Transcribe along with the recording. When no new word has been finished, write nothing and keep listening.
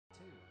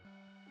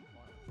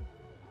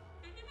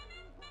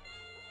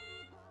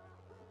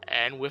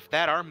And with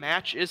that, our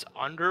match is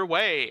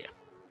underway.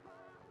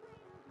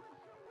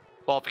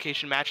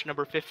 Qualification match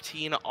number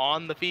 15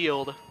 on the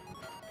field.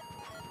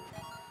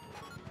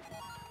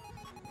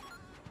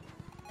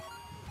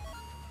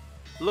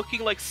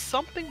 Looking like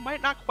something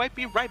might not quite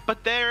be right,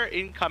 but there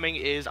incoming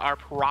is our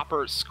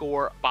proper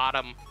score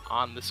bottom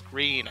on the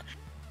screen.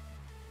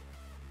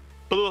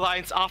 Blue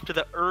Alliance off to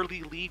the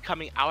early lead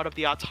coming out of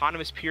the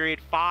autonomous period,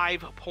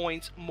 5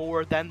 points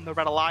more than the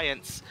Red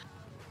Alliance.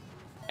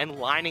 And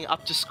lining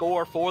up to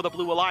score for the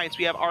Blue Alliance,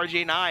 we have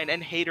RJ9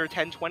 and Hater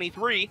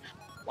 1023.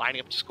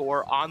 Lining up to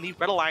score on the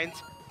Red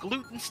Alliance,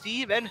 Gluten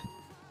Steve and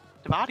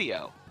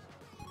Devadio.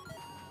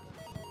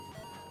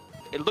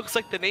 It looks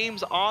like the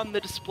names on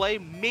the display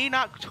may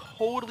not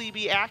totally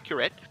be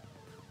accurate.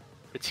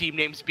 The team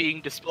names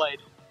being displayed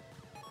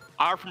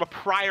are from a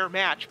prior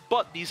match,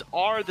 but these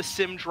are the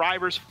sim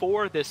drivers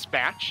for this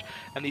match,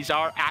 and these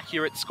are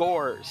accurate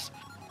scores.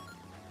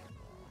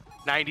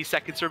 90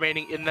 seconds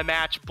remaining in the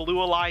match.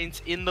 Blue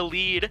Alliance in the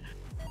lead.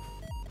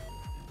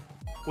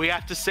 We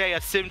have to say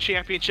a sim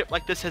championship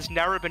like this has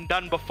never been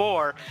done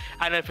before,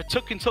 and if it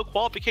took until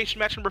qualification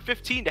match number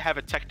 15 to have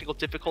a technical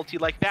difficulty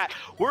like that,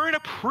 we're in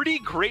a pretty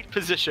great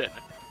position.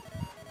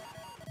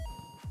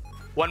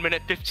 1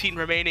 minute 15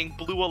 remaining.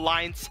 Blue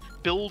Alliance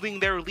building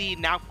their lead,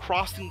 now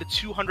crossing the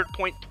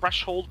 200-point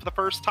threshold for the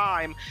first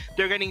time.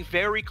 They're getting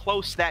very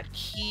close to that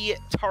key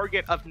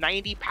target of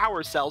 90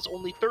 power cells.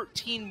 Only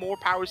 13 more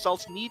power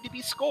cells need to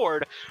be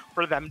scored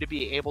for them to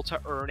be able to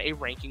earn a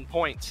ranking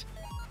point.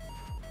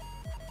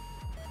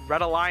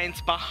 Red Alliance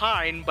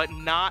behind, but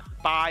not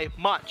by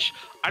much.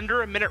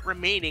 Under a minute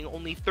remaining,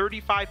 only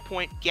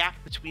 35-point gap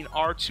between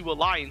our two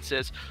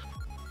alliances.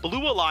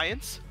 Blue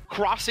Alliance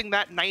crossing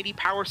that 90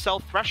 power cell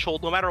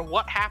threshold. No matter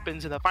what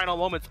happens in the final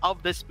moments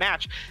of this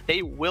match,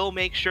 they will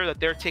make sure that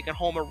they're taking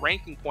home a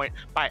ranking point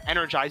by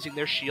energizing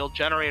their shield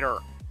generator.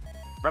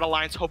 Red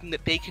Alliance hoping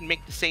that they can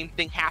make the same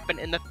thing happen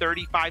in the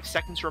 35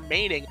 seconds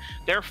remaining.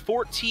 They're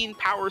 14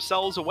 power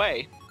cells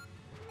away.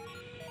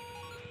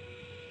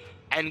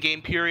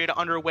 Endgame period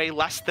underway,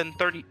 less than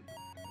 30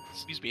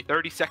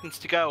 seconds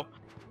to go.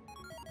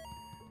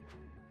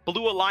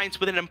 Blue Alliance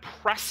with an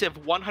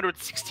impressive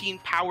 116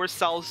 power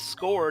cells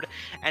scored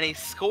and a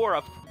score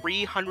of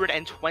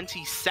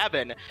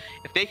 327.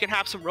 If they can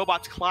have some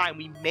robots climb,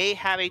 we may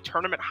have a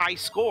tournament high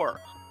score.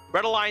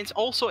 Red Alliance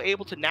also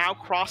able to now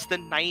cross the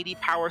 90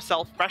 power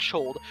cell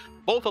threshold.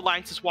 Both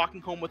alliances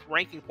walking home with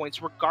ranking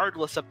points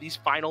regardless of these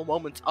final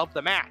moments of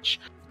the match.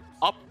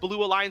 Up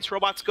Blue Alliance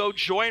robots go,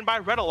 joined by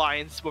Red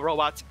Alliance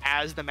robots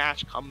as the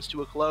match comes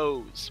to a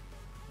close.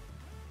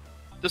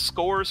 The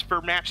scores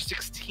for match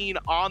 16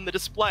 on the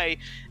display.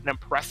 An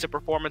impressive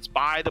performance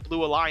by the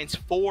Blue Alliance,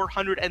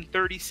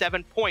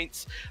 437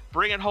 points.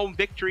 Bringing home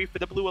victory for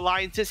the Blue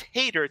Alliance's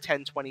Hater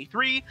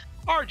 1023,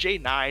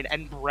 RJ9,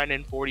 and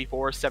Brennan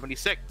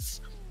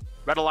 4476.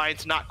 Red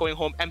Alliance not going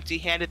home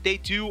empty-handed. They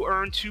do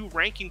earn 2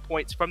 ranking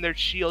points from their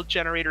shield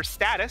generator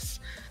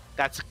status.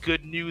 That's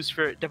good news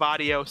for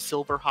Devadio,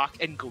 Silverhawk,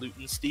 and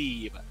Gluten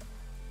Steve.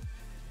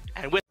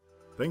 And with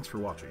Thanks for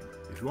watching.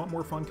 If you want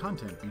more fun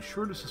content, be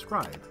sure to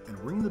subscribe and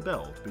ring the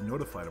bell to be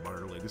notified about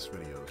our latest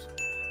videos.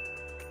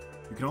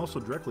 You can also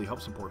directly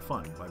help support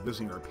Fun by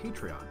visiting our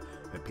Patreon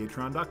at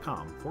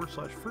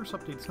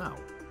patreon.com/firstupdatesnow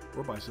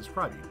or by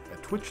subscribing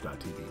at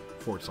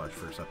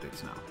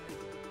twitch.tv/firstupdatesnow.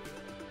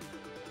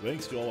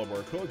 Thanks to all of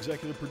our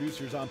co-executive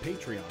producers on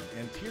Patreon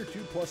and Tier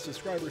 2 Plus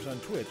subscribers on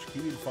Twitch,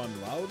 keeping Fun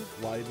loud,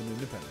 live, and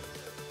independent.